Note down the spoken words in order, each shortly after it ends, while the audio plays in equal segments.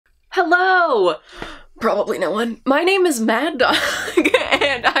Hello! Probably no one. My name is Mad Dog,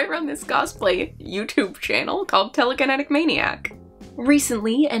 and I run this cosplay YouTube channel called telekineticManiac.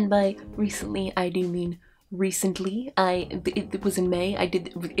 Recently, and by recently I do mean recently, it was in May. I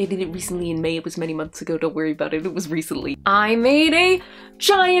did it recently in May. It was many months ago. Don't worry about it. It was recently. I made a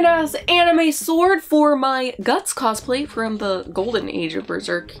giant ass anime sword for my Guts cosplay from the golden age of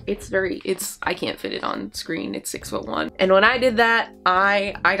Berserk. I can't fit it on screen. It's 6'1". And when I did that,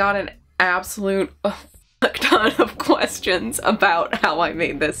 I got an absolute fuck ton of questions about how I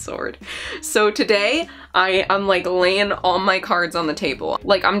made this sword. So today I'm like laying all my cards on the table.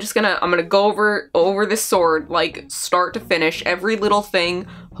 Like I'm gonna go over this sword, like start to finish, every little thing.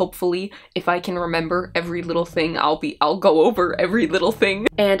 Hopefully, if I can remember every little thing, I'll go over every little thing.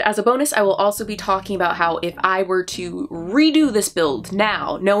 And as a bonus, I will also be talking about how if I were to redo this build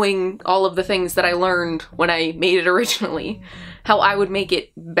now, knowing all of the things that I learned when I made it originally, how I would make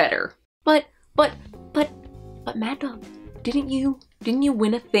it better. But Mad Dog, didn't you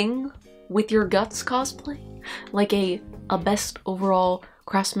win a thing with your Guts cosplay? Like a best overall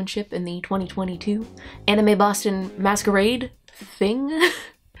craftsmanship in the 2022 Anime Boston Masquerade thing?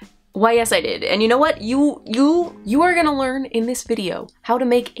 Why, yes I did. And you know what? You are gonna learn in this video how to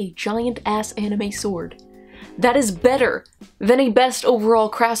make a giant ass anime sword that is better than a best overall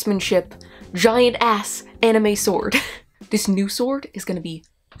craftsmanship giant ass anime sword. This new sword is gonna be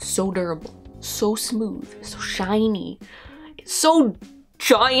so durable, so smooth, so shiny, so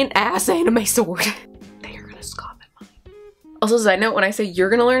giant ass anime sword. They are gonna scoff at mine. Also, side note, when I say you're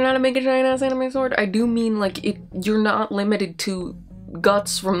gonna learn how to make a giant ass anime sword, I do mean like you're not limited to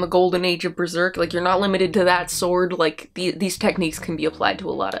Guts from the golden age of Berserk. Like you're not limited to that sword. Like these techniques can be applied to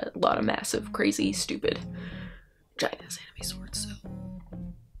a lot of massive, crazy, stupid giant ass anime swords. So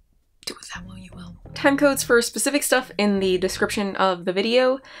do with that what you will. Time codes for specific stuff in the description of the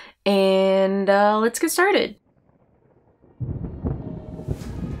video, and let's get started.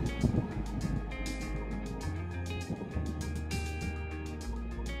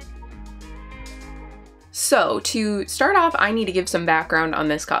 So to start off, I need to give some background on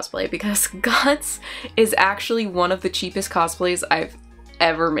this cosplay because Guts is actually one of the cheapest cosplays I've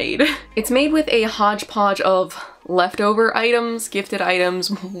ever made. It's made with a hodgepodge of leftover items, gifted items,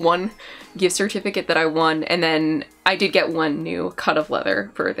 one gift certificate that I won, and then I did get one new cut of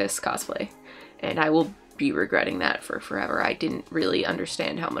leather for this cosplay. And I will be regretting that for forever. I didn't really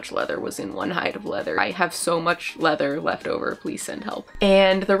understand how much leather was in one hide of leather. I have so much leather left over, please send help.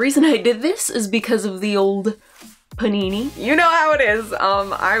 And the reason I did this is because of the old panini. You know how it is.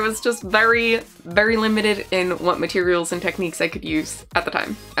 I was just very, very limited in what materials and techniques I could use at the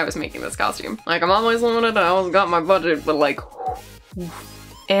time I was making this costume. Like I'm always limited, I always got my budget, but like,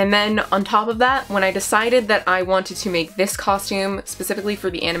 and then on top of that, when I decided that I wanted to make this costume specifically for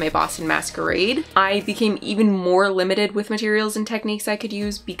the Anime Boston Masquerade, I became even more limited with materials and techniques I could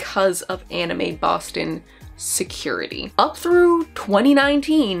use because of Anime Boston security. Up through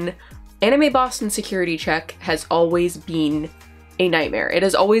 2019, Anime Boston security check has always been a nightmare. It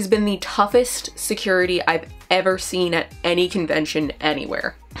has always been the toughest security I've ever seen at any convention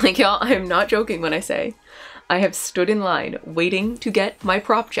anywhere. Like y'all, I am not joking when I say I have stood in line waiting to get my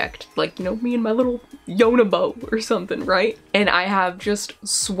prop checked, like, you know, me and my little Yonobo or something, right? And I have just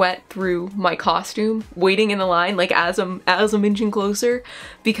sweat through my costume, waiting in the line, like as I'm inching closer,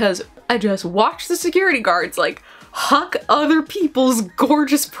 because I just watched the security guards like huck other people's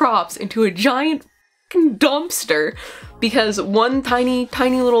gorgeous props into a giant dumpster because one tiny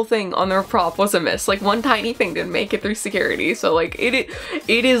little thing on their prop was amiss. Like one tiny thing didn't make it through security, so like it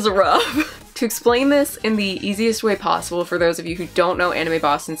is rough. To explain this in the easiest way possible for those of you who don't know Anime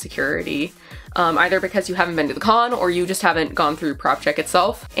Boston security, either because you haven't been to the con or you just haven't gone through prop check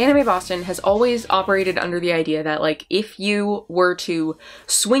itself, Anime Boston has always operated under the idea that like if you were to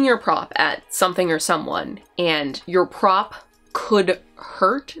swing your prop at something or someone and your prop could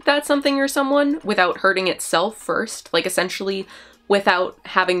hurt that something or someone without hurting itself first, like essentially without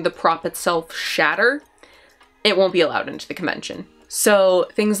having the prop itself shatter, it won't be allowed into the convention. So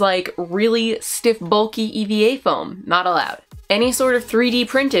things like really stiff, bulky EVA foam, not allowed. Any sort of 3D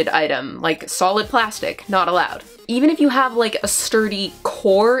printed item, like solid plastic, not allowed. Even if you have like a sturdy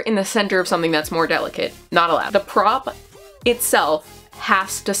core in the center of something that's more delicate, not allowed. The prop itself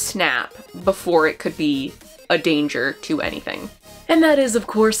has to snap before it could be a danger to anything. And that is, of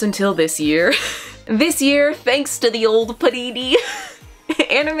course, until this year. This year, thanks to the old panini,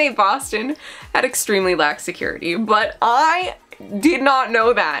 Anime Boston had extremely lax security, but I did not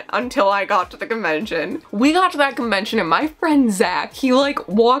know that until I got to the convention. We got to that convention and my friend Zach, he like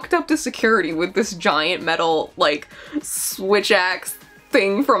walked up to security with this giant metal like switch axe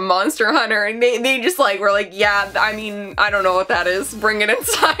thing from Monster Hunter, and they just like were like, yeah, I mean, I don't know what that is, bring it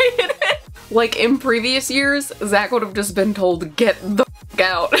inside. Like in previous years, Zach would have just been told, get the f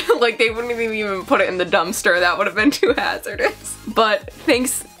out. Like they wouldn't even put it in the dumpster, that would have been too hazardous. But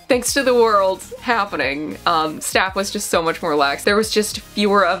thanks to the world happening, staff was just so much more lax. There was just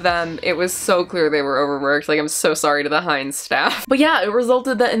fewer of them. It was so clear they were overworked. Like, I'm so sorry to the Heinz staff. But yeah, it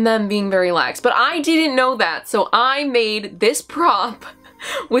resulted in them being very lax. But I didn't know that, so I made this prop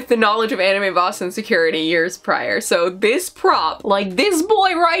with the knowledge of anime Boston security years prior. So this prop, like this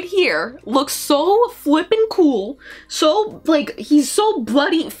boy right here, looks so flippin' cool. So, like, he's so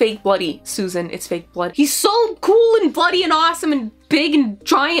bloody, fake bloody, Susan, it's fake blood. He's so cool and bloody and awesome and big and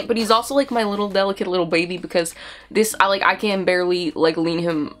giant, but he's also like my little delicate little baby because this, I can barely like lean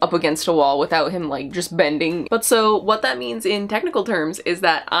him up against a wall without him like just bending. But so what that means in technical terms is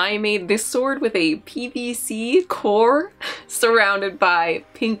that I made this sword with a PVC core surrounded by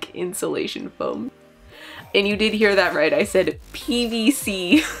pink insulation foam. And you did hear that right, I said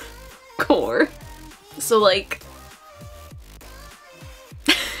PVC core. So like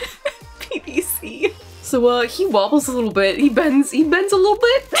PVC. So he wobbles a little bit, he bends a little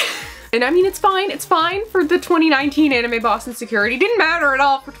bit. And I mean, it's fine for the 2019 Anime Boston security. Didn't matter at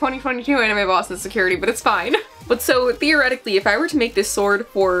all for 2022 Anime Boston security, but it's fine. But so theoretically, if I were to make this sword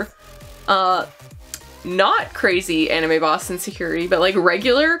for not crazy Anime Boston security, but like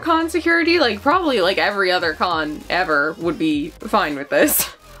regular con security, like probably like every other con ever would be fine with this.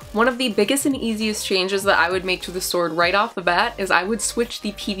 One of the biggest and easiest changes that I would make to the sword right off the bat is I would switch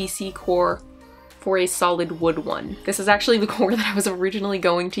the PVC core for a solid wood one. This is actually the core that I was originally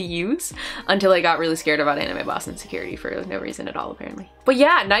going to use until I got really scared about Anime Boston security for no reason at all, apparently. But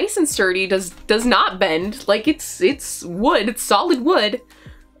yeah, nice and sturdy, does not bend. Like it's wood, it's solid wood.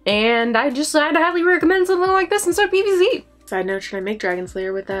 And I'd highly recommend something like this instead of PVC. Side note, should I make Dragon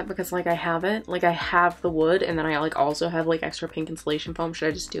Slayer with that? Because like I have it, like I have the wood and then I like also have like extra pink insulation foam. Should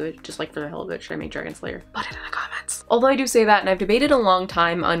I just do it just like for the hell of it? Should I make Dragon Slayer? Put it in the comments. Although I do say that, and I've debated a long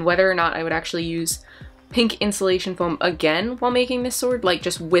time on whether or not I would actually use pink insulation foam again while making this sword, like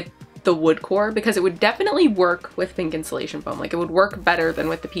just with the wood core, because it would definitely work with pink insulation foam. Like it would work better than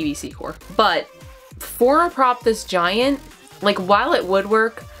with the PVC core. But for a prop this giant, like while it would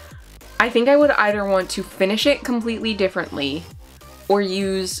work, I think I would either want to finish it completely differently or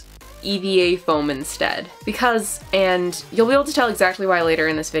use EVA foam instead. Because, and you'll be able to tell exactly why later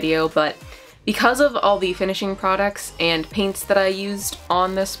in this video, but because of all the finishing products and paints that I used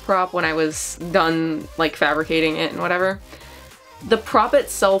on this prop when I was done like fabricating it and whatever, the prop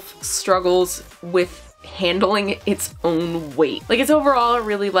itself struggles with handling its own weight. Like it's overall a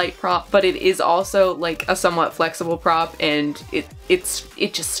really light prop, but it is also like a somewhat flexible prop and it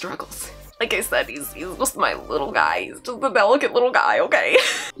just struggles. Like I said, he's just my little guy. He's just a delicate little guy, okay?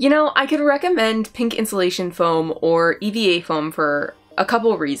 You know, I could recommend pink insulation foam or EVA foam for a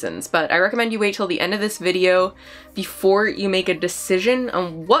couple reasons, but I recommend you wait till the end of this video before you make a decision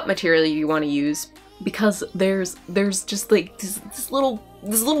on what material you want to use, because there's just like this little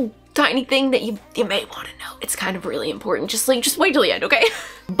tiny thing that you may want to know. It's kind of really important. Just wait till the end, okay?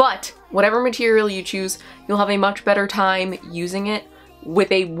 But whatever material you choose, you'll have a much better time using it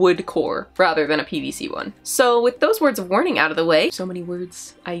with a wood core rather than a PVC one. So with those words of warning out of the way, so many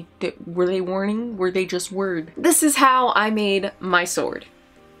words, were they warning? Were they just word? This is how I made my sword,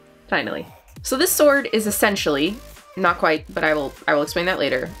 finally. So this sword is essentially, not quite, but I will explain that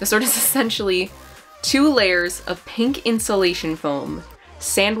later. The sword is essentially 2 layers of pink insulation foam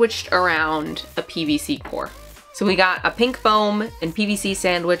sandwiched around a PVC core. So we got a pink foam and PVC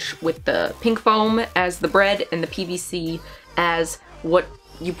sandwich with the pink foam as the bread and the PVC as what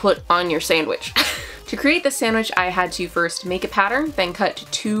you put on your sandwich. To create this sandwich, I had to first make a pattern, then cut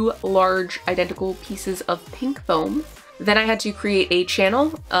 2 large identical pieces of pink foam. Then I had to create a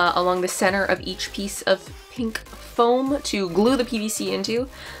channel along the center of each piece of pink foam to glue the PVC into,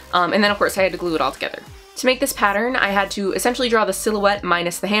 and then of course I had to glue it all together. To make this pattern, I had to essentially draw the silhouette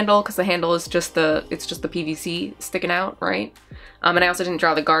minus the handle, because the handle is just the PVC sticking out, right? And I also didn't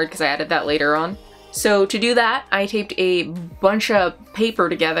draw the guard because I added that later on. So to do that, I taped a bunch of paper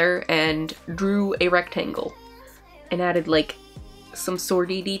together and drew a rectangle and added like some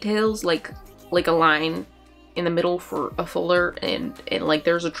swordy details, like a line in the middle for a fuller and like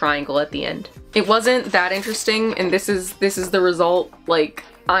there's a triangle at the end. It wasn't that interesting, and this is the result. Like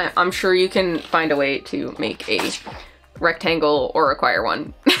I'm sure you can find a way to make a rectangle or acquire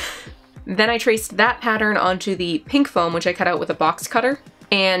one. Then I traced that pattern onto the pink foam, which I cut out with a box cutter.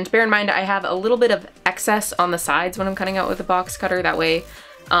 And bear in mind, I have a little bit of excess on the sides when I'm cutting out with a box cutter. That way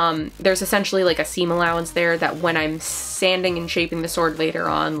there's essentially like a seam allowance there that when I'm sanding and shaping the sword later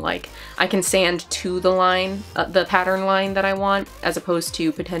on, like I can sand to the line, the pattern line that I want, as opposed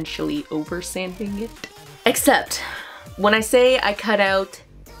to potentially over sanding it. Except when I say I cut out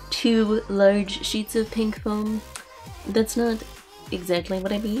 2 large sheets of pink foam, that's not exactly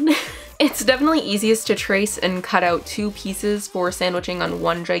what I mean. It's definitely easiest to trace and cut out 2 pieces for sandwiching on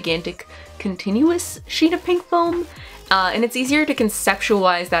one gigantic continuous sheet of pink foam. And it's easier to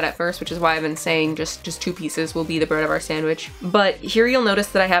conceptualize that at first, which is why I've been saying just 2 pieces will be the bread of our sandwich. But here you'll notice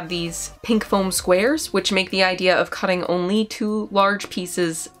that I have these pink foam squares, which make the idea of cutting only 2 large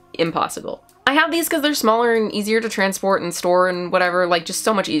pieces impossible. I have these because they're smaller and easier to transport and store and whatever, like just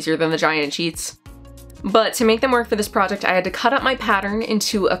so much easier than the giant sheets. But to make them work for this project, I had to cut up my pattern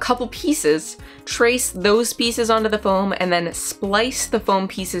into a couple pieces, trace those pieces onto the foam, and then splice the foam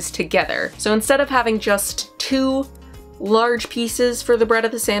pieces together. So instead of having just 2 large pieces for the bread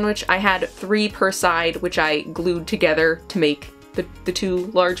of the sandwich, I had 3 per side, which I glued together to make the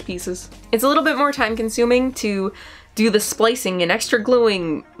 2 large pieces. It's a little bit more time consuming to do the splicing and extra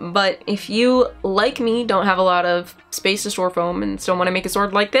gluing, but if you, like me, don't have a lot of space to store foam and still want to make a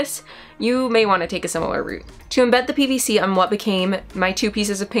sword like this, you may want to take a similar route. To embed the PVC on what became my 2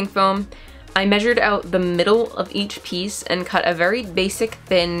 pieces of pink foam, I measured out the middle of each piece and cut a very basic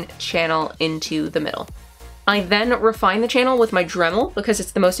thin channel into the middle. I then refined the channel with my Dremel because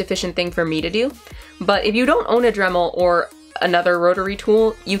it's the most efficient thing for me to do, but if you don't own a Dremel or another rotary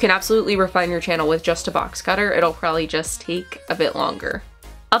tool, you can absolutely refine your channel with just a box cutter. It'll probably just take a bit longer.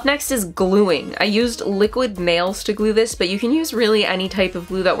 Up next is gluing. I used liquid nails to glue this, but you can use really any type of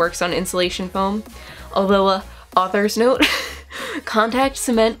glue that works on insulation foam. Although, author's note, contact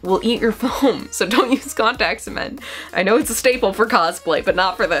cement will eat your foam, so don't use contact cement. I know it's a staple for cosplay, but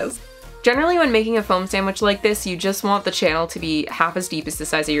not for this. Generally, when making a foam sandwich like this, you just want the channel to be half as deep as the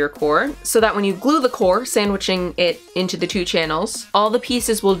size of your core, so that when you glue the core, sandwiching it into the 2 channels, all the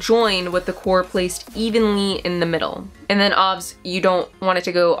pieces will join with the core placed evenly in the middle. And then obvs, you don't want it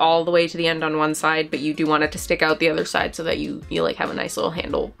to go all the way to the end on one side, but you do want it to stick out the other side so that you like have a nice little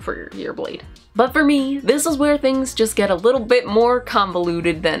handle for your blade. But for me, this is where things just get a little bit more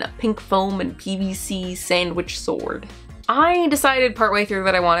convoluted than a pink foam and PVC sandwich sword. I decided partway through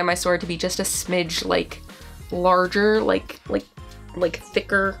that I wanted my sword to be just a smidge like larger, like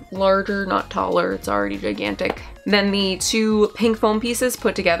thicker, larger, not taller, it's already gigantic, than the 2 pink foam pieces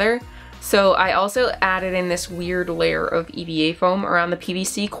put together. So I also added in this weird layer of EVA foam around the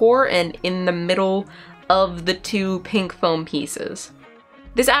PVC core and in the middle of the 2 pink foam pieces.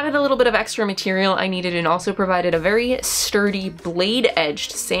 This added a little bit of extra material I needed and also provided a very sturdy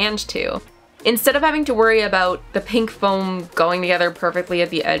blade-edged sand too. Instead of having to worry about the pink foam going together perfectly at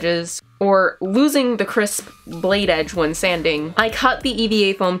the edges or losing the crisp blade edge when sanding, I cut the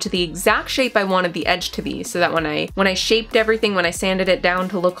EVA foam to the exact shape I wanted the edge to be so that when I shaped everything, when I sanded it down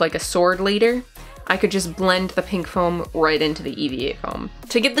to look like a sword later, I could just blend the pink foam right into the EVA foam.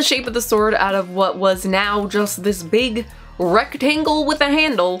 To get the shape of the sword out of what was now just this big rectangle with a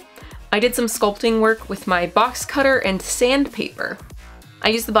handle, I did some sculpting work with my box cutter and sandpaper. I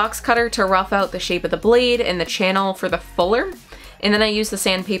used the box cutter to rough out the shape of the blade and the channel for the fuller, and then I used the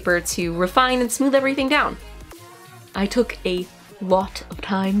sandpaper to refine and smooth everything down. I took a lot of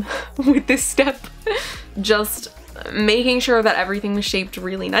time with this step, just making sure that everything was shaped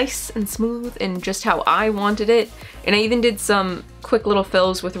really nice and smooth and just how I wanted it, and I even did some quick little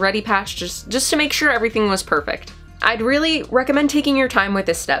fills with Ready Patch just to make sure everything was perfect. I'd really recommend taking your time with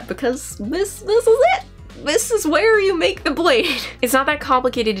this step because this is it! This is where you make the blade. It's not that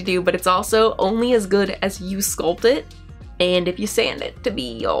complicated to do, but it's also only as good as you sculpt it. And if you sand it to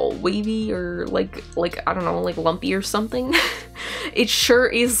be all wavy or like I don't know, like lumpy or something, it sure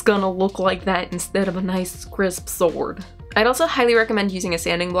is gonna look like that instead of a nice crisp sword. I'd also highly recommend using a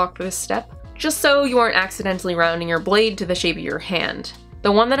sanding block for this step, just so you aren't accidentally rounding your blade to the shape of your hand.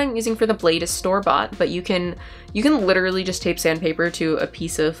 The one that I'm using for the blade is store-bought, but you can literally just tape sandpaper to a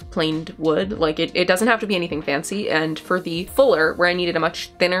piece of planed wood. Like, it doesn't have to be anything fancy, and for the fuller, where I needed a much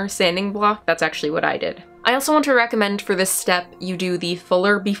thinner sanding block, that's actually what I did. I also want to recommend for this step, you do the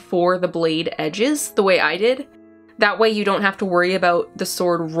fuller before the blade edges, the way I did. That way you don't have to worry about the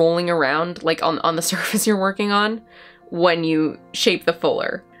sword rolling around, like on the surface you're working on, when you shape the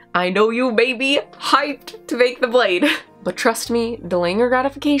fuller. I know you may be hyped to make the blade. But trust me, delaying your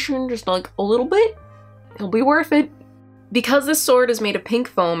gratification just like a little bit, it'll be worth it. Because this sword is made of pink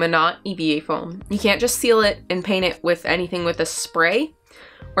foam and not EVA foam, you can't just seal it and paint it with anything with a spray,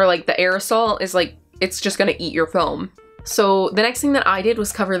 or like the aerosol is like, it's just gonna eat your foam. So the next thing that I did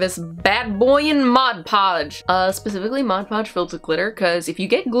was cover this bad boy in Mod Podge. Specifically Mod Podge filled with glitter, because if you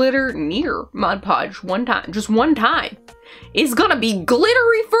get glitter near Mod Podge one time, just one time, it's gonna be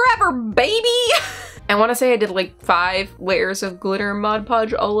glittery forever, baby! I want to say I did like 5 layers of glitter Mod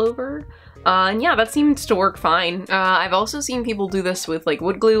Podge all over. And yeah, that seems to work fine. I've also seen people do this with like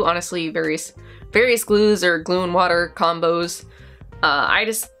wood glue, honestly, various glues or glue and water combos. I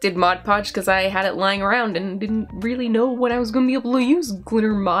just did Mod Podge because I had it lying around and didn't really know when I was going to be able to use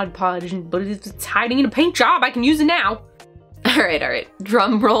glitter Mod Podge, but if it's hiding in a paint job, I can use it now. Alright,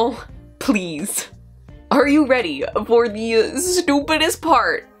 drum roll, please. Are you ready for the stupidest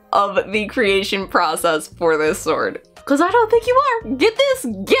part of the creation process for this sword? Because I don't think you are. Get this,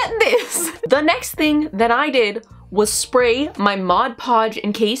 get this. The next thing that I did was spray my Mod Podge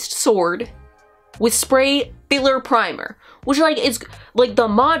encased sword with spray filler primer, which like is like the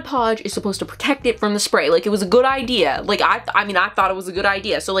Mod Podge is supposed to protect it from the spray. Like it was a good idea. Like I mean I thought it was a good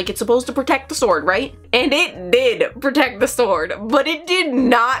idea. So like it's supposed to protect the sword, right? And it did protect the sword, but it did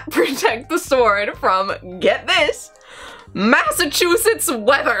not protect the sword from, get this, Massachusetts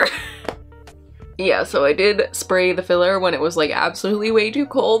weather. Yeah, so I did spray the filler when it was like absolutely way too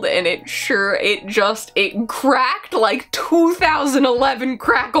cold, and it cracked like 2011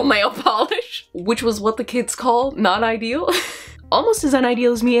 crackle nail polish, which was what the kids call not ideal. Almost as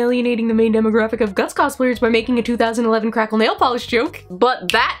unideal as me alienating the main demographic of Guts cosplayers by making a 2011 crackle nail polish joke,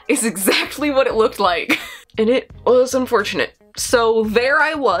 but that is exactly what it looked like. And it was unfortunate. So there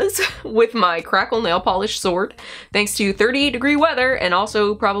I was with my crackle nail polish sword, thanks to 38-degree weather, and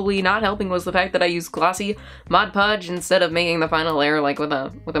also probably not helping was the fact that I used glossy Mod Podge instead of making the final layer like with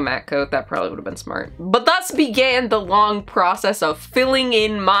a matte coat. That probably would have been smart. But thus began the long process of filling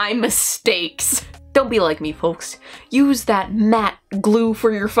in my mistakes. Don't be like me, folks. Use that matte glue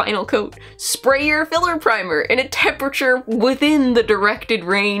for your final coat. Spray your filler primer in a temperature within the directed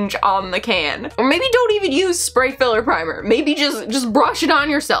range on the can. Or maybe don't even use spray filler primer. Maybe just brush it on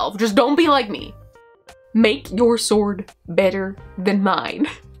yourself. Just don't be like me. Make your sword better than mine.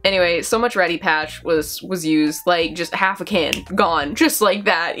 Anyway, so much Ready Patch was used, like just half a can gone, just like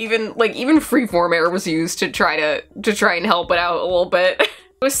that. Even freeform air was used to try and help it out a little bit.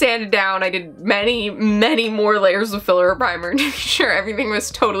 It was sanded down. I did many more layers of filler primer to be sure everything was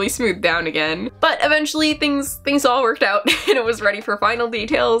totally smoothed down again. But eventually things all worked out and it was ready for final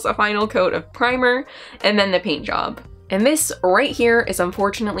details, a final coat of primer, and then the paint job. And this right here is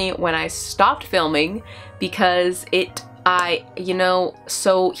unfortunately when I stopped filming because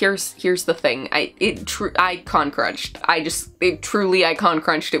so here's the thing. I con crunched. I con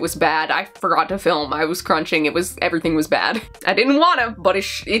crunched. It was bad. I forgot to film. I was crunching. Everything was bad. I didn't want to, but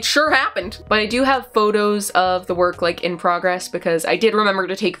it sure happened. But I do have photos of the work like in progress because I did remember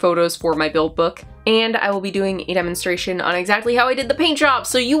to take photos for my build book. And I will be doing a demonstration on exactly how I did the paint job,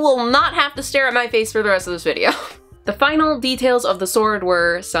 so you will not have to stare at my face for the rest of this video. The final details of the sword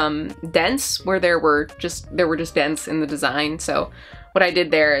were some dents where there were just dents in the design. So what I did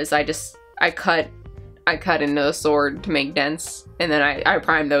there is I cut into the sword to make dents, and then I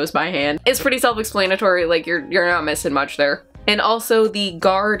primed those by hand. It's pretty self-explanatory, like you're not missing much there. And also the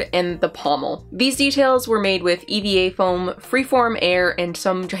guard and the pommel. These details were made with EVA foam, freeform air, and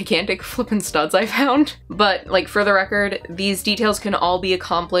some gigantic flippin' studs I found. But like for the record, these details can all be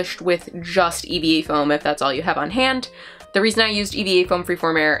accomplished with just EVA foam if that's all you have on hand. The reason I used EVA foam,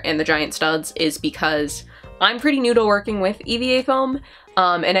 freeform air, and the giant studs is because I'm pretty new to working with EVA foam,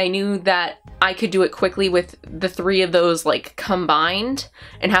 and I knew that I could do it quickly with the 3 of those like combined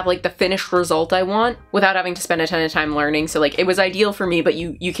and have like the finished result I want without having to spend a ton of time learning. So like it was ideal for me, but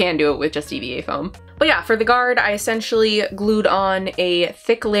you can do it with just EVA foam. But yeah, for the guard, I essentially glued on a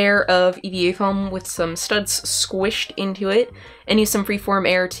thick layer of EVA foam with some studs squished into it and used some freeform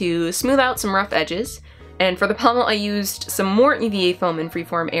air to smooth out some rough edges. And for the pommel, I used some more EVA foam and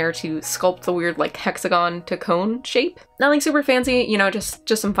freeform air to sculpt the weird like hexagon to cone shape. Nothing super fancy, you know, just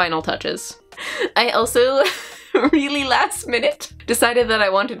some final touches. I also, really last minute, decided that I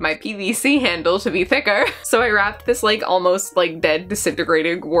wanted my PVC handle to be thicker. So I wrapped this like almost like dead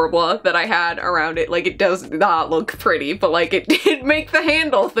disintegrated Warbler that I had around it. Like it does not look pretty, but like it did make the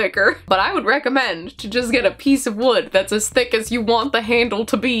handle thicker. But I would recommend to just get a piece of wood that's as thick as you want the handle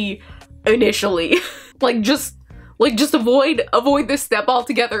to be initially. Just avoid this step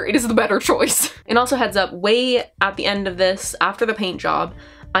altogether. It is the better choice. And also heads up, way at the end of this, after the paint job,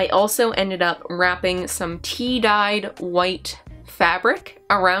 I also ended up wrapping some tea-dyed white fabric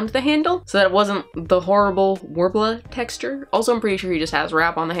around the handle so that it wasn't the horrible warbler texture. Also, I'm pretty sure he just has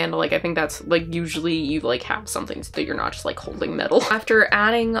wrap on the handle. Like, I think that's like usually you like have something so that you're not just like holding metal. After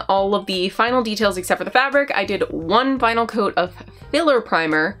adding all of the final details except for the fabric, I did one final coat of filler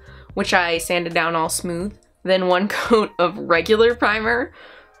primer, which I sanded down all smooth. Then one coat of regular primer,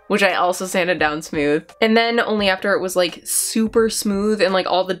 which I also sanded down smooth. And then only after it was like super smooth and like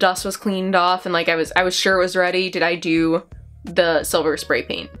all the dust was cleaned off and like I was sure it was ready, did I do the silver spray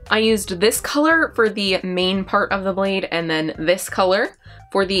paint. I used this color for the main part of the blade and then this color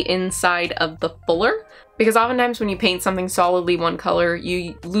for the inside of the fuller. Because oftentimes when you paint something solidly one color,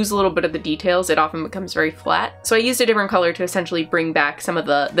 you lose a little bit of the details. It often becomes very flat. So I used a different color to essentially bring back some of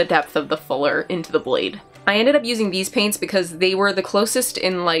the depth of the fuller into the blade. I ended up using these paints because they were the closest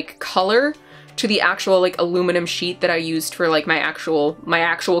in like color to the actual like aluminum sheet that I used for like my actual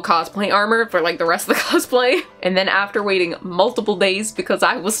cosplay armor for like the rest of the cosplay. And then after waiting multiple days because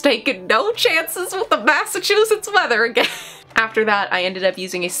I was taking no chances with the Massachusetts weather again. After that, I ended up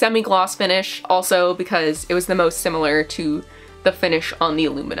using a semi-gloss finish also because it was the most similar to the finish on the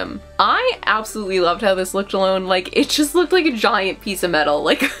aluminum. I absolutely loved how this looked alone. Like, it just looked like a giant piece of metal,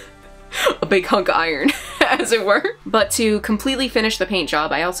 like a big hunk of iron, as it were. But to completely finish the paint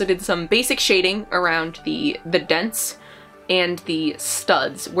job, I also did some basic shading around the dents and the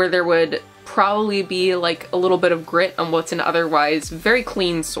studs, where there would probably be like a little bit of grit on what's an otherwise very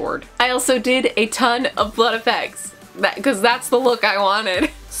clean sword. I also did a ton of blood effects, because that's the look I wanted.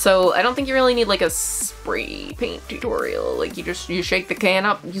 So I don't think you really need like a spray paint tutorial. Like you shake the can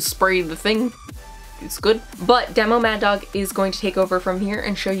up, you spray the thing, it's good. But Demo Mad Dog is going to take over from here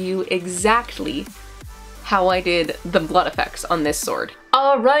and show you exactly how I did the blood effects on this sword.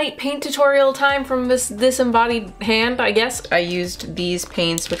 All right, paint tutorial time from this disembodied hand, I guess. I used these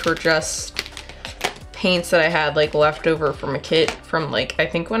paints, which were just paints that I had like left over from a kit from like, I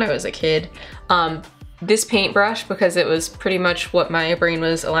think when I was a kid. This paintbrush, because it was pretty much what my brain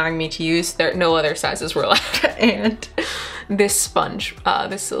was allowing me to use. No other sizes were allowed. And this sponge,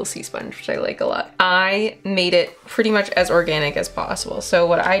 this Silky sponge, which I like a lot. I made it pretty much as organic as possible. So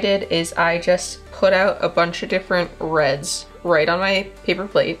what I did is I just put out a bunch of different reds right on my paper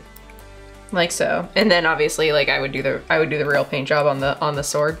plate, like so. And then obviously, like I would do the real paint job on the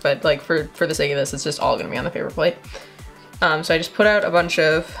sword, but like for the sake of this, it's just all gonna be on the paper plate. So I just put out a bunch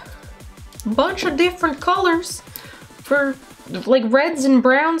of different colors for like reds and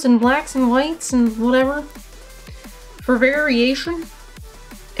browns and blacks and whites and whatever for variation.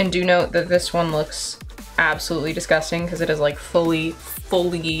 And do note that this one looks absolutely disgusting because it is like fully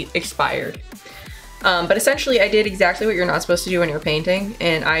expired. But essentially I did exactly what you're not supposed to do when you're painting,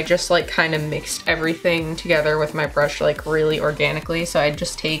 and I just like kind of mixed everything together with my brush like really organically. So I'd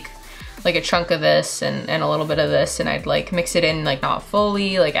just take like a chunk of this and a little bit of this, and I'd like mix it in, like not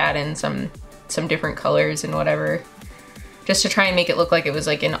fully, like add in some different colors and whatever, just to try and make it look like it was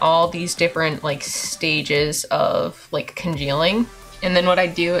like in all these different like stages of like congealing. And then what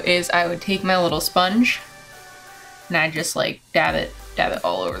I'd do is I would take my little sponge and I'd just like dab it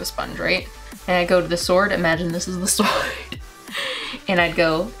all over the sponge, right? And I'd go to the sword, imagine this is the sword, and I'd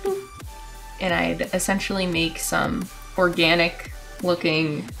go and I'd essentially make some organic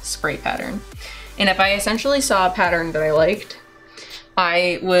looking spray pattern. And if I essentially saw a pattern that I liked,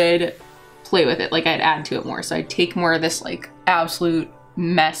 I would play with it, like I'd add to it more. So I'd take more of this like absolute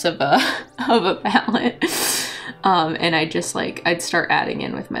mess of a palette, and I'd start adding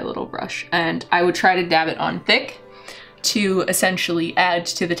in with my little brush, and I would try to dab it on thick to essentially add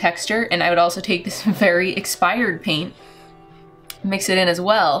to the texture. And I would also take this very expired paint, mix it in as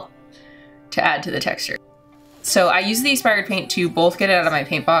well to add to the texture. So I used the expired paint to both get it out of my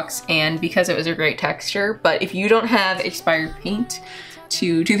paint box and because it was a great texture. But if you don't have expired paint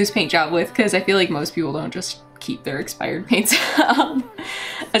to do this paint job with, because I feel like most people don't just keep their expired paints,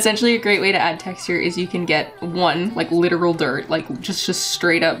 essentially a great way to add texture is you can get one like literal dirt, like just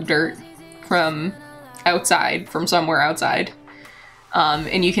straight up dirt from outside, from somewhere outside,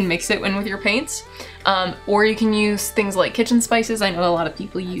 and you can mix it in with your paints, or you can use things like kitchen spices. I know a lot of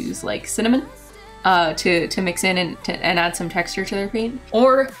people use like cinnamon to mix in and add some texture to their paint.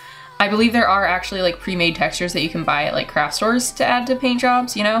 Or I believe there are actually like pre-made textures that you can buy at like craft stores to add to paint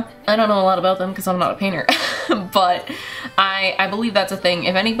jobs, you know? I don't know a lot about them because I'm not a painter, but I believe that's a thing.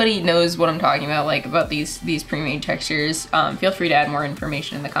 If anybody knows what I'm talking about, like about these pre-made textures, feel free to add more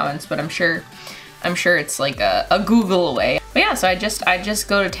information in the comments, but I'm sure it's like a Google away. But yeah, so I just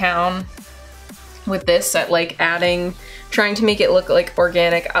go to town with this at like trying to make it look like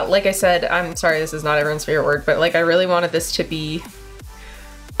organic. Like I said, I'm sorry this is not everyone's favorite word, but like I really wanted this to be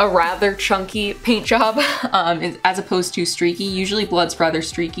a rather chunky paint job as opposed to streaky. Usually blood's rather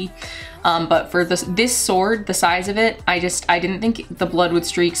streaky. But for this sword, the size of it, I didn't think the blood would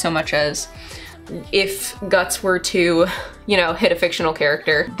streak so much as if Guts were to, you know, hit a fictional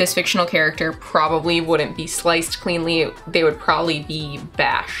character. This fictional character probably wouldn't be sliced cleanly. They would probably be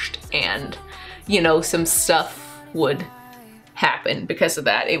bashed and, you know, some stuff would happen because of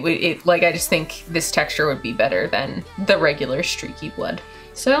that. Like, I just think this texture would be better than the regular streaky blood.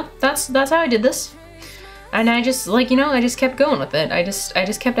 So that's how I did this. And I just, like, you know, I just kept going with it. I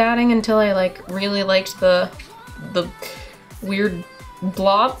just kept adding until I, like, really liked the weird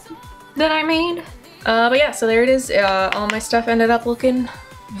blob that I made. But yeah, so there it is. All my stuff ended up looking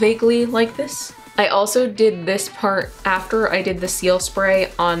vaguely like this. I also did this part after I did the seal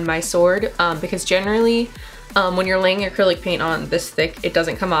spray on my sword, because generally, when you're laying acrylic paint on this thick, it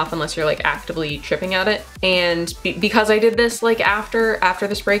doesn't come off unless you're like actively chipping at it. And because I did this like after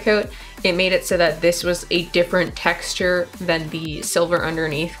the spray coat, it made it so that this was a different texture than the silver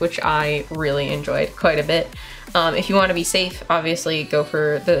underneath, which I really enjoyed quite a bit. If you want to be safe, obviously go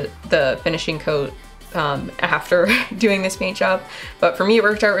for the finishing coat after doing this paint job. But for me, it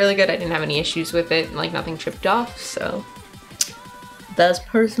worked out really good. I didn't have any issues with it, like nothing chipped off, so that's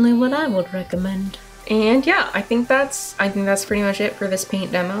personally what I would recommend. And yeah, I think that's pretty much it for this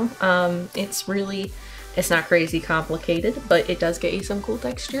paint demo. It's not crazy complicated, but it does get you some cool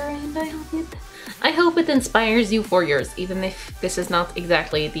texture, and I hope it inspires you for yours, even if this is not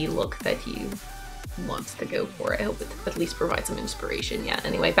exactly the look that you want to go for. I hope it at least provides some inspiration. Yeah,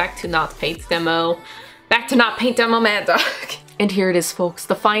 anyway, back to not paint demo. Back to not paint demo, Mad Dog. And here it is, folks,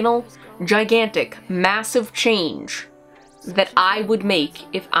 the final gigantic, massive change that I would make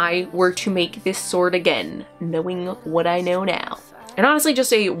if I were to make this sword again, knowing what I know now. And honestly,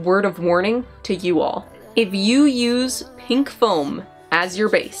 just a word of warning to you all. If you use pink foam as your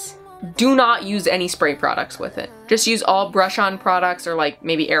base, do not use any spray products with it. Just use all brush-on products or like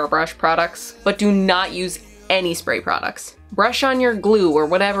maybe airbrush products, but do not use any spray products. Brush on your glue or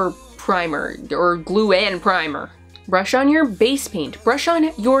whatever primer, or glue and primer. Brush on your base paint, brush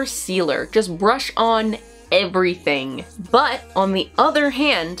on your sealer, just brush on everything. But on the other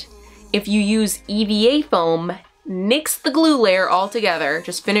hand, if you use EVA foam, nix the glue layer all together,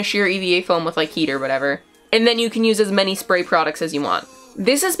 just finish your EVA foam with like heat or whatever, and then you can use as many spray products as you want.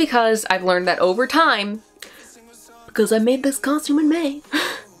 This is because I've learned that over time, because I made this costume in May,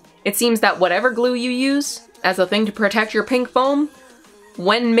 it seems that whatever glue you use as a thing to protect your pink foam,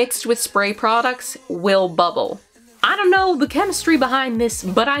 when mixed with spray products, will bubble. I don't know the chemistry behind this,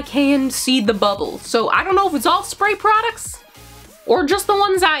 but I can see the bubble. So I don't know if it's all spray products or just the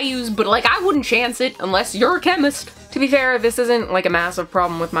ones I use, but like I wouldn't chance it unless you're a chemist. To be fair, this isn't like a massive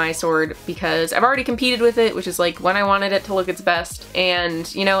problem with my sword because I've already competed with it, which is like when I wanted it to look its best.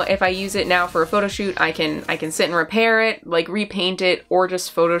 And you know, if I use it now for a photo shoot, I can sit and repair it, like repaint it, or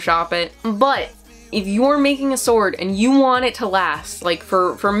just Photoshop it. But if you're making a sword and you want it to last, like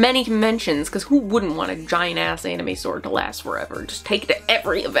for many conventions, because who wouldn't want a giant ass anime sword to last forever? Just take it to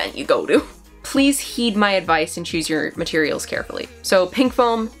every event you go to. Please heed my advice and choose your materials carefully. So pink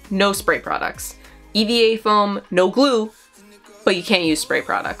foam, no spray products. EVA foam, no glue, but you can't use spray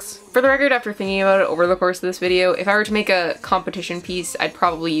products. For the record, after thinking about it over the course of this video, if I were to make a competition piece, I'd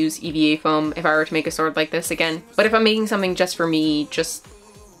probably use EVA foam if I were to make a sword like this again. But if I'm making something just for me, just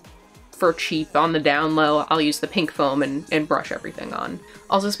for cheap on the down low, I'll use the pink foam and brush everything on.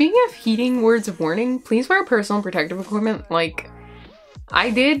 Also, speaking of heeding words of warning, please wear personal protective equipment like I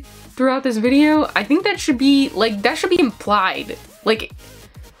did throughout this video. I think that should be, like, that should be implied. Like,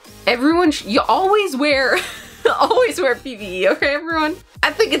 everyone, you always wear, always wear PPE, okay, everyone?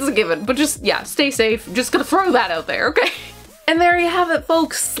 I think it's a given, but just, yeah, stay safe. Just gonna throw that out there, okay? And there you have it,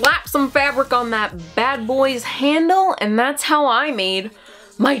 folks. Slap some fabric on that bad boy's handle, and that's how I made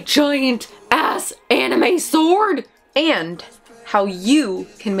my giant ass anime sword, and how you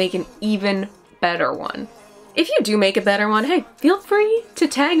can make an even better one. If you do make a better one, hey, feel free to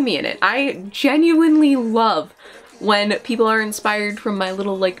tag me in it. I genuinely love when people are inspired from my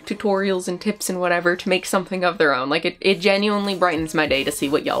little like tutorials and tips and whatever to make something of their own. Like it genuinely brightens my day to see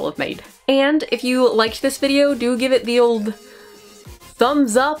what y'all have made. And if you liked this video, do give it the old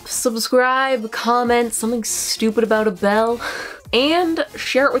thumbs up, subscribe, comment, something stupid about a bell, and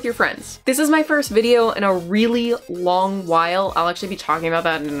share it with your friends. This is my first video in a really long while. I'll actually be talking about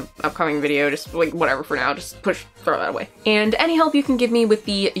that in an upcoming video, just like whatever for now, just throw that away. And any help you can give me with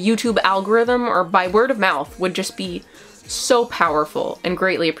the YouTube algorithm or by word of mouth would just be so powerful and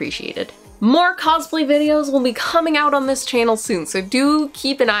greatly appreciated. More cosplay videos will be coming out on this channel soon, so do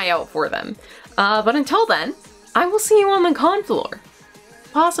keep an eye out for them. But until then, I will see you on the con floor.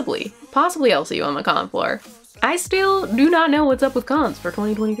 Possibly I'll see you on the con floor. I still do not know what's up with cons for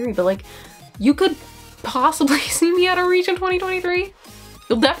 2023, but like, you could possibly see me at a region 2023.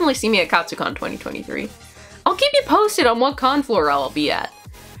 You'll definitely see me at Katsucon 2023. I'll keep you posted on what con floor I'll be at.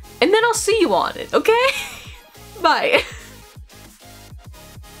 And then I'll see you on it, okay? Bye.